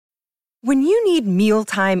When you need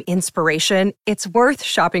mealtime inspiration, it's worth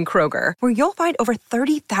shopping Kroger, where you'll find over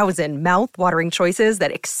 30,000 mouth-watering choices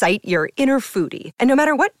that excite your inner foodie. And no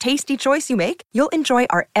matter what tasty choice you make, you'll enjoy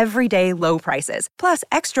our everyday low prices, plus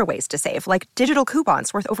extra ways to save, like digital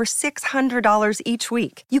coupons worth over $600 each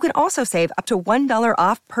week. You can also save up to $1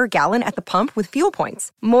 off per gallon at the pump with fuel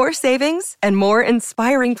points. More savings and more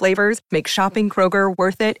inspiring flavors make shopping Kroger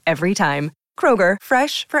worth it every time. Kroger,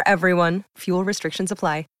 fresh for everyone. Fuel restrictions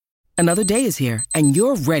apply. Another day is here, and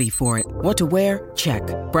you're ready for it. What to wear? Check.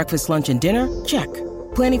 Breakfast, lunch, and dinner? Check.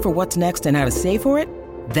 Planning for what's next and how to save for it?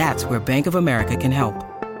 That's where Bank of America can help.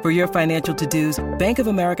 For your financial to-dos, Bank of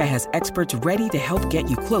America has experts ready to help get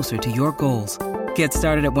you closer to your goals. Get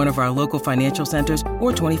started at one of our local financial centers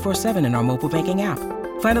or 24/7 in our mobile banking app.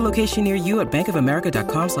 Find a location near you at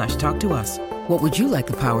bankofamerica.com/talktous. What would you like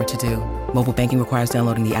the power to do? Mobile banking requires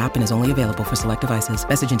downloading the app and is only available for select devices.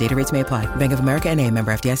 Message and data rates may apply. Bank of America N.A.,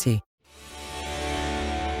 member FDIC.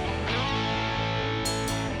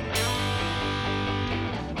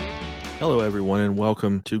 Hello, everyone, and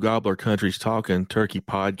welcome to Gobbler Country's Talkin' Turkey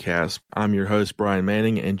podcast. I'm your host, Brian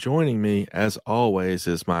Manning, and joining me, as always,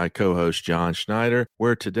 is my co-host, John Schneider,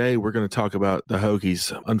 where today we're going to talk about the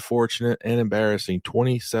Hokies' unfortunate and embarrassing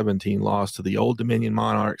 2017 loss to the Old Dominion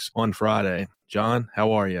Monarchs on Friday. John,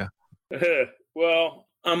 how are you? Well,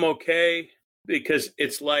 I'm okay because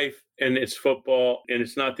it's life and it's football and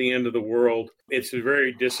it's not the end of the world. It's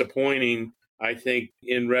very disappointing, I think,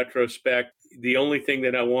 in retrospect. The only thing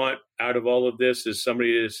that I want out of all of this is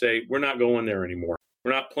somebody to say, we're not going there anymore.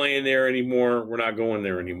 We're not playing there anymore. We're not going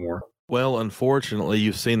there anymore. Well, unfortunately,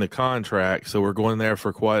 you've seen the contract, so we're going there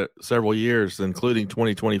for quite several years, including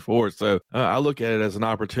 2024. So I look at it as an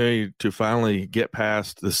opportunity to finally get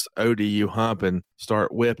past this ODU hump and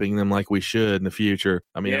start whipping them like we should in the future.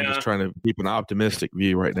 I mean, I'm just trying to keep an optimistic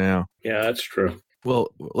view right now. Yeah, that's true. Well,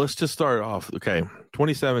 let's just start off. Okay,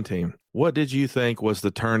 2017. What did you think was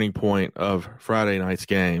the turning point of Friday night's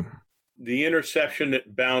game? The interception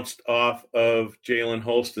that bounced off of Jalen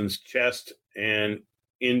Holston's chest and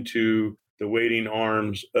into the waiting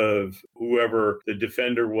arms of whoever the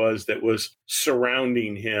defender was that was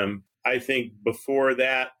surrounding him. I think before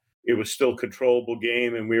that, it was still a controllable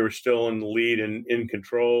game and we were still in the lead and in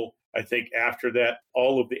control. I think after that,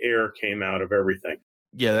 all of the air came out of everything.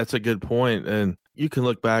 Yeah, that's a good point. And you can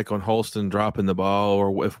look back on Holston dropping the ball,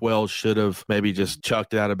 or if Wells should have maybe just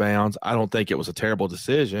chucked it out of bounds. I don't think it was a terrible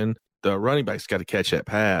decision. The running back's got to catch that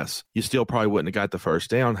pass. You still probably wouldn't have got the first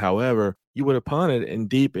down. However, you would have punted and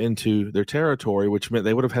deep into their territory, which meant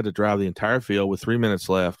they would have had to drive the entire field with 3 minutes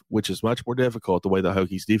left, which is much more difficult the way the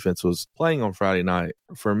Hokies defense was playing on Friday night.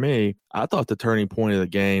 For me, I thought the turning point of the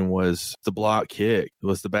game was the block kick. It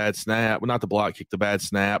was the bad snap. Well, not the block kick, the bad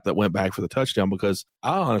snap that went back for the touchdown, because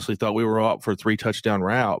I honestly thought we were up for a 3-touchdown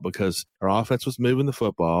route because our offense was moving the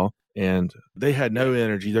football and they had no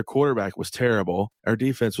energy. Their quarterback was terrible. Our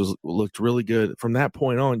defense looked really good. From that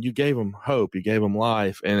point on, you gave them hope. You gave them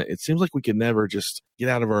life. And it seems like we could never just get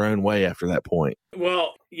out of our own way after that point.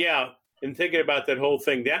 Well, yeah. And thinking about that whole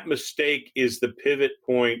thing, that mistake is the pivot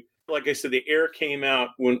point. Like I said, the air came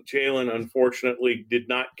out when Jalen, unfortunately, did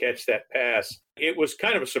not catch that pass. It was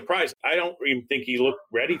kind of a surprise. I don't even think he looked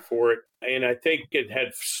ready for it. And I think it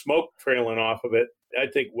had smoke trailing off of it. I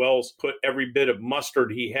think Wells put every bit of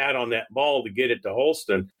mustard he had on that ball to get it to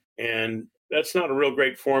Holston. And that's not a real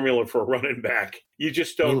great formula for a running back. You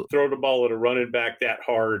just don't throw the ball at a running back that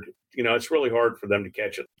hard. You know, it's really hard for them to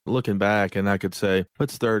catch it. Looking back, and I could say,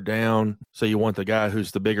 it's third down. So you want the guy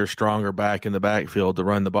who's the bigger, stronger back in the backfield to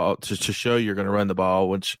run the ball, to show you're going to run the ball,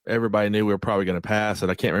 which everybody knew we were probably going to pass it.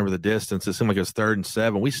 I can't remember the distance. It seemed like it was 3rd and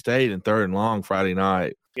 7. We stayed in 3rd and long Friday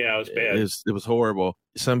night. Yeah, it was bad. It was horrible.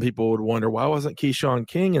 Some people would wonder, why wasn't Keyshawn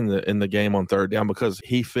King in the game on 3rd down? Because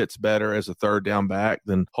he fits better as a 3rd down back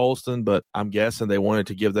than Holston. But I'm guessing they wanted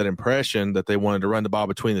to give that impression that they wanted to run the ball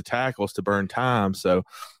between the tackles to burn time. So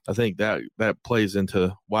I think that plays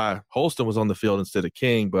into why Holston was on the field instead of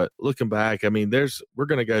King. But looking back, I mean, we're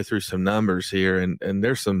going to go through some numbers here, and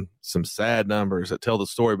there's some sad numbers that tell the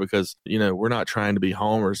story, because, you know, we're not trying to be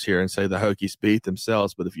homers here and say the Hokies beat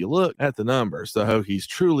themselves. But if you look at the numbers, the Hokies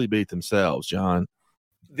truly beat themselves, John.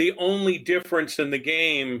 The only difference in the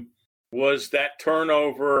game was that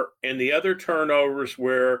turnover, and the other turnovers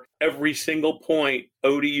where every single point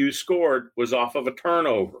ODU scored was off of a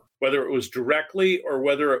turnover, whether it was directly or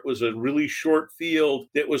whether it was a really short field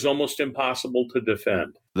that was almost impossible to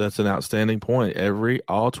defend. That's an outstanding point.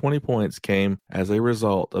 All 20 points came as a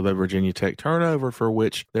result of a Virginia Tech turnover, for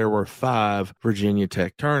which there were 5 Virginia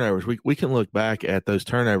Tech turnovers. We can look back at those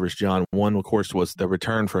turnovers, John. One, of course, was the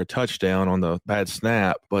return for a touchdown on the bad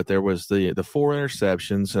snap, but there was the 4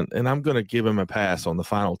 interceptions, and I'm going to give him a pass on the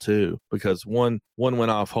final 2 because one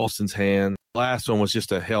went off Holston's hand. Last one was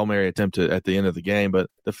just a Hail Mary attempt at the end of the game, but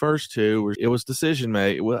the first 2, it was decision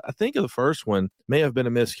made. Well, I think the first one may have been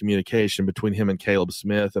a miscommunication between him and Caleb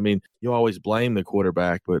Smith. I mean, you always blame the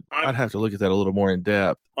quarterback, but I'd have to look at that a little more in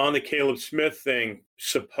depth. On the Caleb Smith thing,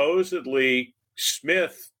 supposedly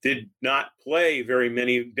Smith did not play very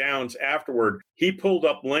many downs afterward. He pulled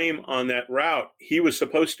up lame on that route. He was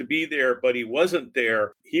supposed to be there, but he wasn't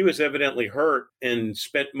there. He was evidently hurt and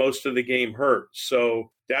spent most of the game hurt.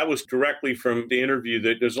 So that was directly from the interview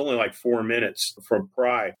that there's only like 4 minutes from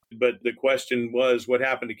Pry. But the question was, what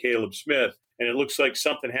happened to Caleb Smith? And it looks like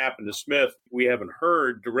something happened to Smith. We haven't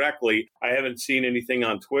heard directly. I haven't seen anything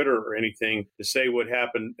on Twitter or anything to say what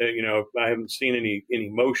happened. I haven't seen any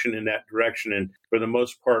motion in that direction. And for the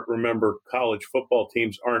most part, remember, college football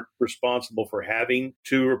teams aren't responsible for having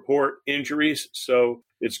to report injuries. So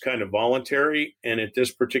it's kind of voluntary. And at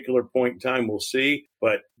this particular point in time, we'll see.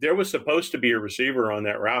 But there was supposed to be a receiver on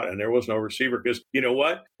that route, and there was no receiver because you know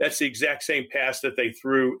what? That's the exact same pass that they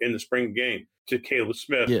threw in the spring game to Caleb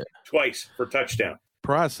Smith twice for touchdown.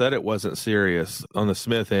 Price said it wasn't serious on the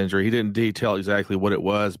Smith injury. He didn't detail exactly what it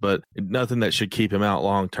was, but nothing that should keep him out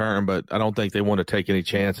long term. But I don't think they want to take any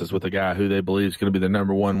chances with a guy who they believe is going to be the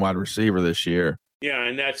number 1 wide receiver this year. Yeah,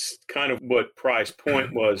 and that's kind of what Pry's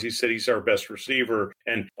point was. He said he's our best receiver.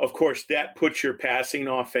 And, of course, that puts your passing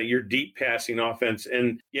offense, your deep passing offense.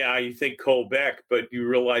 And, yeah, you think Cole Beck, but you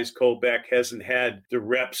realize Cole Beck hasn't had the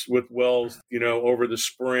reps with Wells, over the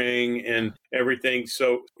spring and everything.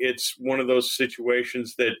 So it's one of those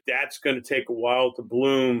situations that's going to take a while to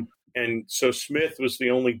bloom. And so Smith was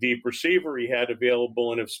the only deep receiver he had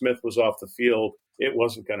available. And if Smith was off the field, it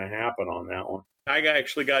wasn't going to happen on that one. I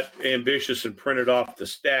actually got ambitious and printed off the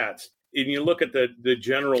stats. And you look at the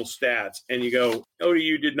general stats and you go,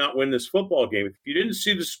 ODU did not win this football game. If you didn't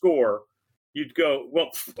see the score, you'd go, well,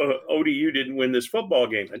 ODU didn't win this football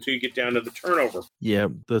game until you get down to the turnover. Yeah,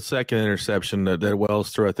 the second interception that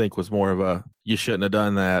Wells threw, I think, was more of a, you shouldn't have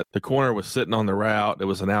done that. The corner was sitting on the route. It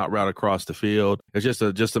was an out route across the field. It was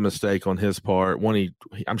just a mistake on his part. One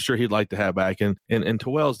I'm sure he'd like to have back. And to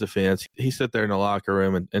Wells' defense, he sat there in the locker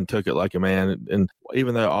room and took it like a man. And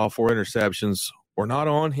even though all 4 interceptions were not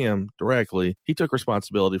on him directly, he took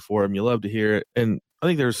responsibility for him. You love to hear it. And I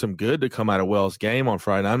think there's some good to come out of Wells' game on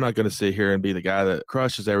Friday. I'm not going to sit here and be the guy that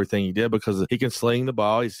crushes everything he did because he can sling the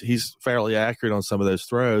ball. He's fairly accurate on some of those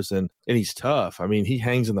throws, and he's tough. I mean, he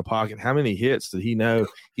hangs in the pocket. How many hits did he know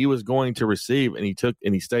he was going to receive, and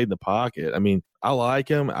he stayed in the pocket? I mean, I like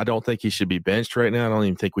him. I don't think he should be benched right now. I don't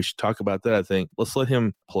even think we should talk about that. I think let's let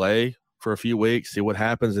him play for a few weeks, see what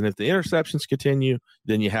happens, and if the interceptions continue,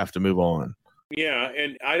 then you have to move on. Yeah,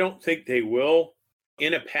 and I don't think they will.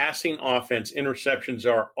 In a passing offense,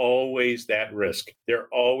 interceptions are always that risk. They're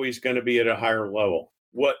always going to be at a higher level.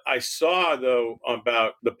 What I saw, though,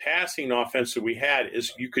 about the passing offense that we had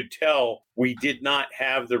is you could tell we did not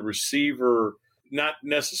have the receiver, not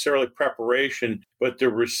necessarily preparation, but the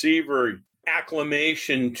receiver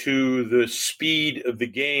acclimation to the speed of the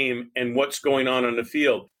game and what's going on the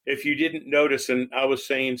field. If you didn't notice, and I was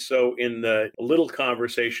saying so in the little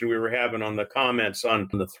conversation we were having on the comments on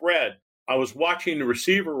the thread, I was watching the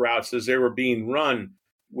receiver routes as they were being run.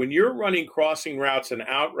 When you're running crossing routes and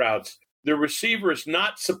out routes, the receiver is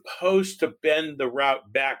not supposed to bend the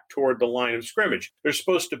route back toward the line of scrimmage. They're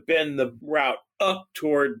supposed to bend the route up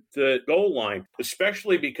toward the goal line,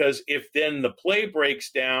 especially because if then the play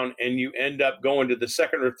breaks down and you end up going to the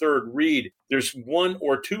second or third read, there's 1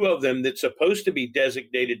 or 2 of them that's supposed to be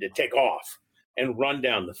designated to take off and run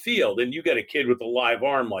down the field. And you got a kid with a live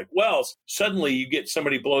arm like Wells, suddenly you get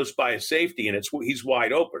somebody blows by a safety and he's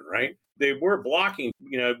wide open, right? They were blocking.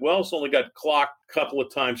 Wells only got clocked a couple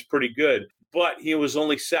of times pretty good, but he was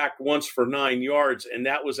only sacked once for 9 yards. And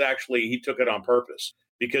that was actually, he took it on purpose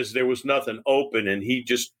because there was nothing open and he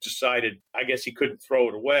just decided, I guess he couldn't throw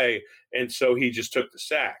it away. And so he just took the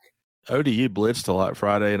sack. ODU blitzed a lot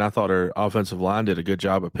Friday, and I thought our offensive line did a good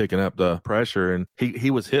job of picking up the pressure. And he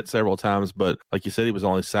was hit several times, but like you said, he was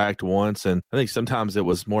only sacked once. And I think sometimes it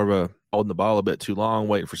was more of a holding the ball a bit too long,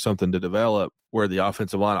 waiting for something to develop, where the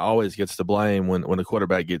offensive line always gets to blame when the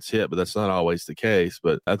quarterback gets hit, but that's not always the case.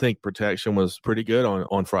 But I think protection was pretty good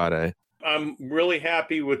on Friday. I'm really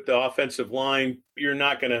happy with the offensive line. You're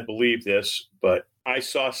not going to believe this, but I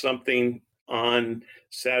saw something on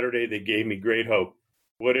Saturday that gave me great hope.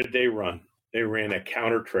 What did they run? They ran a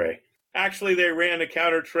counter tray. Actually, they ran a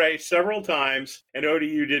counter tray several times, and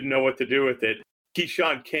ODU didn't know what to do with it.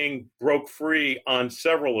 Keyshawn King broke free on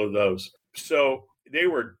several of those. So they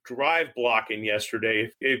were drive blocking yesterday.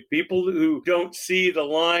 If people who don't see the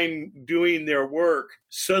line doing their work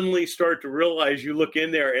suddenly start to realize, you look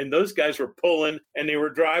in there and those guys were pulling and they were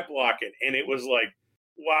drive blocking. And it was like,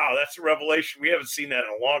 wow, that's a revelation. We haven't seen that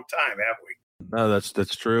in a long time, have we? No,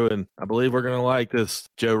 that's true. And I believe we're going to like this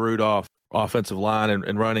Joe Rudolph offensive line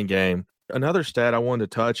and running game. Another stat I wanted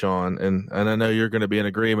to touch on, and I know you're going to be in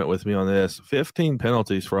agreement with me on this, 15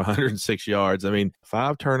 penalties for 106 yards. I mean,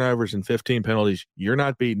 5 turnovers and 15 penalties. You're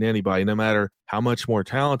not beating anybody, no matter how much more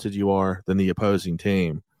talented you are than the opposing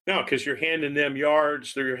team. No, because you're handing them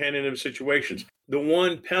yards, or you're handing them situations. The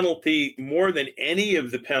one penalty, more than any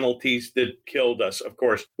of the penalties that killed us, of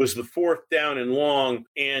course, was the 4th down and long,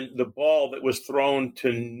 and the ball that was thrown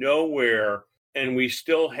to nowhere, and we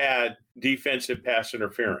still had defensive pass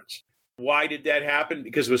interference. Why did that happen?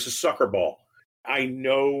 Because it was a sucker ball. I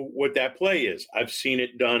know what that play is. I've seen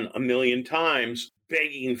it done a million times,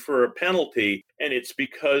 begging for a penalty. And it's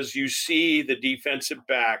because you see the defensive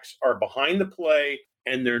backs are behind the play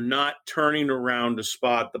and they're not turning around to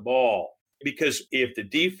spot the ball. Because if the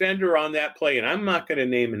defender on that play, and I'm not going to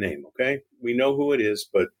name a name, okay? We know who it is,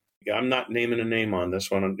 but I'm not naming a name on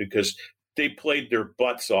this one because they played their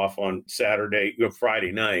butts off on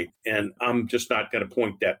Friday night, and I'm just not going to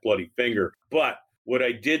point that bloody finger. But what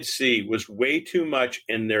I did see was way too much,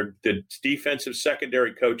 and the defensive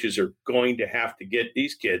secondary coaches are going to have to get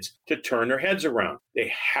these kids to turn their heads around.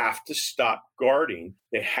 They have to stop guarding.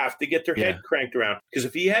 They have to get their head cranked around. Because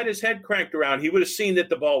if he had his head cranked around, he would have seen that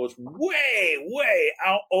the ball was way, way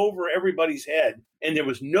out over everybody's head, and there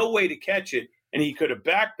was no way to catch it. And he could have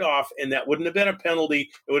backed off, and that wouldn't have been a penalty.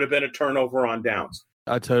 It would have been a turnover on downs.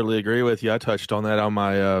 I totally agree with you. I touched on that on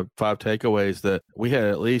my 5 takeaways, that we had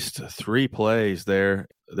at least 3 plays there.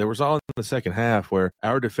 There was all in the second half where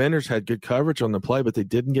our defenders had good coverage on the play, but they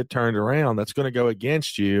didn't get turned around. That's going to go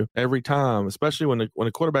against you every time, especially when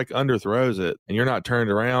a quarterback underthrows it and you're not turned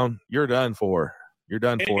around. You're done for. You're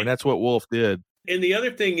done for, and that's what Wolf did. And the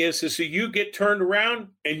other thing is so you get turned around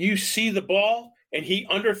and you see the ball and he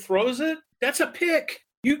underthrows it. That's a pick.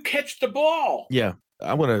 You catch the ball. Yeah.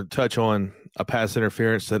 I want to touch on a pass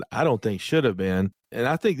interference that I don't think should have been. And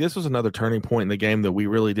I think this was another turning point in the game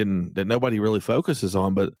that that nobody really focuses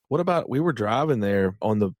on. But what about, we were driving there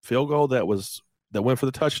on the field goal that went for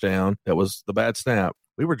the touchdown. That was the bad snap.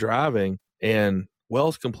 We were driving and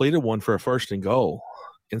Wells completed one for a 1st and goal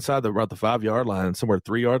inside about the 5-yard line, somewhere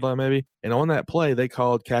 3-yard line maybe. And on that play, they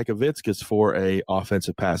called Kakavitskas for a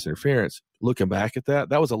offensive pass interference. Looking back at that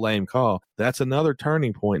was a lame call. That's another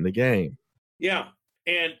turning point in the game. Yeah.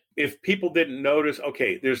 And if people didn't notice,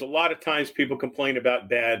 okay, there's a lot of times people complain about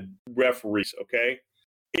bad referees, okay?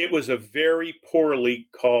 It was a very poorly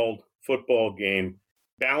called football game.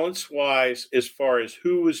 Balance-wise, as far as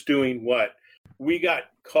who was doing what, we got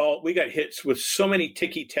hits with so many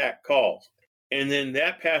ticky-tack calls. And then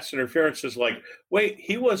that pass interference is like, wait,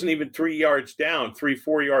 he wasn't even 4 yards down.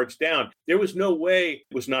 There was no way.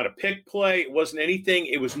 It was not a pick play. It wasn't anything.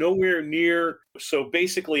 It was nowhere near. So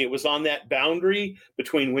basically, it was on that boundary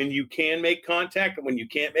between when you can make contact and when you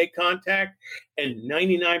can't make contact. And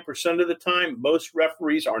 99% of the time, most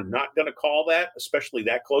referees are not going to call that, especially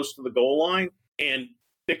that close to the goal line. And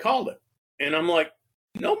they called it. And I'm like,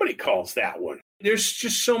 nobody calls that one. There's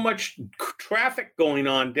just so much traffic going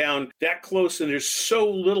on down that close, and there's so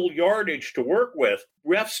little yardage to work with.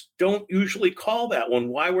 Refs don't usually call that one.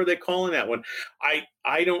 Why were they calling that one?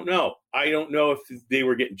 I don't know. I don't know if they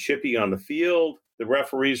were getting chippy on the field. The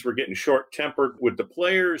referees were getting short-tempered with the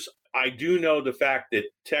players. I do know the fact that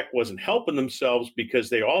Tech wasn't helping themselves because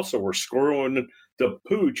they also were screwing the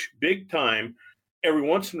pooch big time every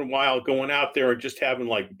once in a while, going out there and just having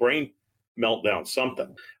like brain meltdown,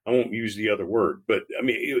 something. I won't use the other word, but I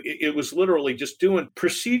mean, it was literally just doing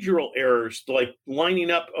procedural errors, like lining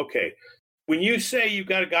up. Okay, when you say you've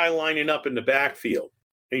got a guy lining up in the backfield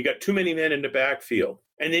and you got too many men in the backfield,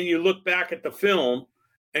 and then you look back at the film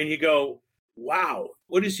and you go, wow,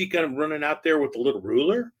 what is he kind of running out there with a little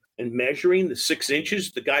ruler and measuring the 6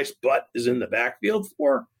 inches the guy's butt is in the backfield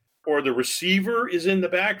for? Or the receiver is in the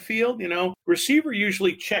backfield, receiver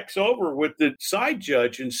usually checks over with the side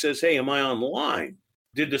judge and says, hey, am I on the line?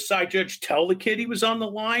 Did the side judge tell the kid he was on the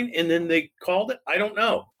line and then they called it? I don't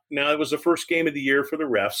know. Now, it was the first game of the year for the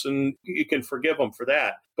refs, and you can forgive them for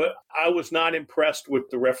that. But I was not impressed with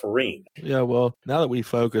the refereeing. Yeah, well, now that we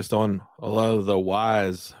focused on a lot of the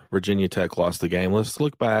whys Virginia Tech lost the game, let's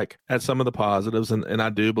look back at some of the positives. And I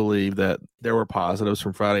do believe that there were positives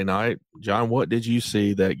from Friday night. John, what did you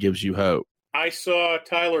see that gives you hope? I saw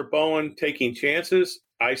Tyler Bowen taking chances.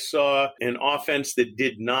 I saw an offense that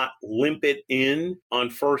did not limp it in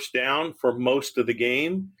on first down for most of the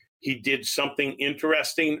game. He did something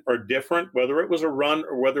interesting or different, whether it was a run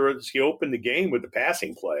or whether it was he opened the game with the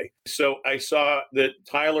passing play. So I saw that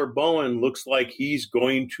Tyler Bowen looks like he's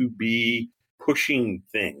going to be pushing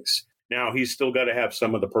things. Now, he's still got to have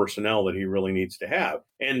some of the personnel that he really needs to have.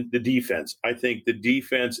 And the defense, I think the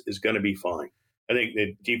defense is going to be fine. I think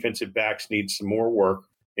the defensive backs need some more work.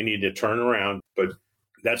 They need to turn around, but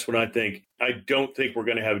that's what I think. I don't think we're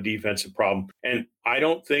going to have a defensive problem. And I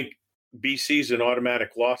don't think BC's an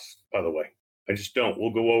automatic loss, by the way. I just don't.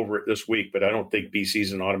 We'll go over it this week, but I don't think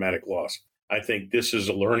BC's an automatic loss. I think this is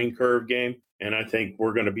a learning curve game, and I think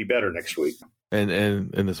we're going to be better next week.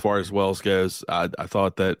 And as far as Wells goes, I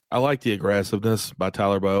thought that I like the aggressiveness by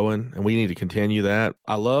Tyler Bowen, and we need to continue that.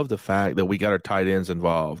 I love the fact that we got our tight ends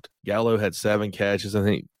involved. Gallo had 7 catches. I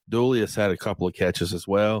think Dooley has had a couple of catches as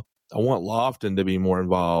well. I want Lofton to be more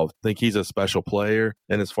involved. I think he's a special player.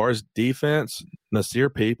 And as far as defense, Nasir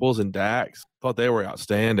Peoples and Dax, I thought they were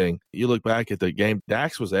outstanding. You look back at the game,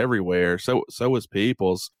 Dax was everywhere. So was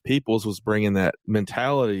Peoples. Peoples was bringing that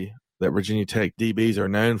mentality that Virginia Tech DBs are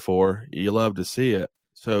known for. You love to see it.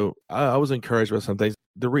 So I was encouraged by some things.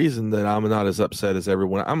 The reason that I'm not as upset as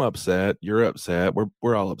everyone, I'm upset. You're upset.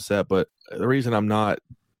 We're all upset. But the reason I'm not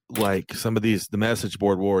like some of the message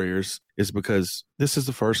board warriors is because this is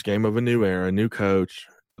the first game of a new era, new coach.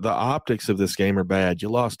 The optics of this game are bad. You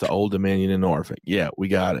lost to Old Dominion and Norfolk. Yeah, we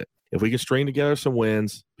got it. If we can string together some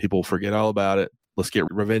wins, people will forget all about it. Let's get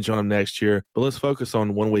revenge on them next year. But let's focus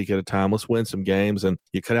on 1 week at a time. Let's win some games. And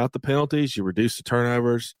you cut out the penalties. You reduce the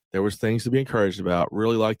turnovers. There was things to be encouraged about.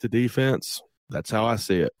 Really like the defense. That's how I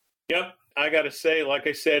see it. Yep. I got to say, like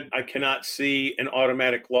I said, I cannot see an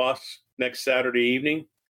automatic loss next Saturday evening.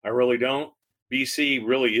 I really don't. BC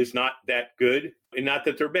really is not that good. And not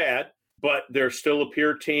that they're bad, but they're still a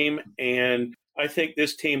pure team. And I think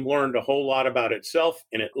this team learned a whole lot about itself,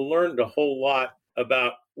 and it learned a whole lot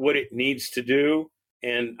about what it needs to do.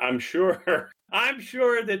 And I'm sure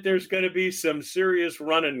that there's going to be some serious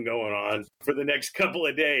running going on for the next couple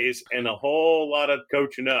of days and a whole lot of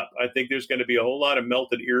coaching up. I think there's going to be a whole lot of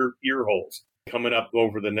melted ear holes coming up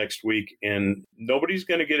over the next week, and nobody's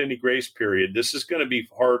going to get any grace period. This is going to be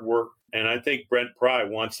hard work, and I think Brent Pry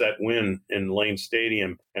wants that win in Lane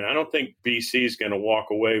Stadium, and I don't think BC is going to walk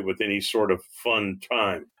away with any sort of fun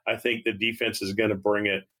time. I think the defense is going to bring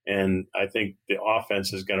it, and I think the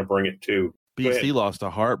offense is going to bring it too. BC lost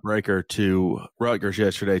a heartbreaker to Rutgers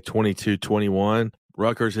yesterday, 22-21.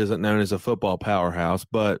 Rutgers isn't known as a football powerhouse,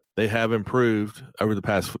 but they have improved over the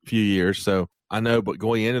past few years, so I know, but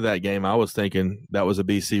going into that game, I was thinking that was a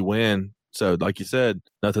BC win. So, like you said,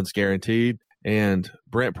 nothing's guaranteed. And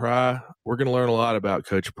Brent Pry, we're going to learn a lot about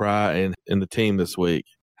Coach Pry and the team this week,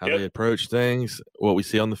 how they approach things, what we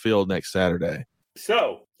see on the field next Saturday.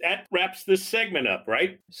 So that wraps this segment up,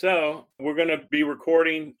 right? So we're going to be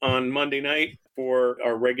recording on Monday night for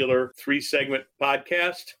our regular 3-segment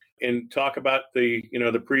podcast and talk about the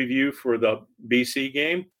preview for the BC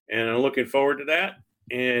game. And I'm looking forward to that.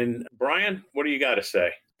 And Brian, what do you got to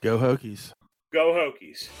say? Go Hokies. Go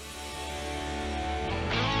Hokies.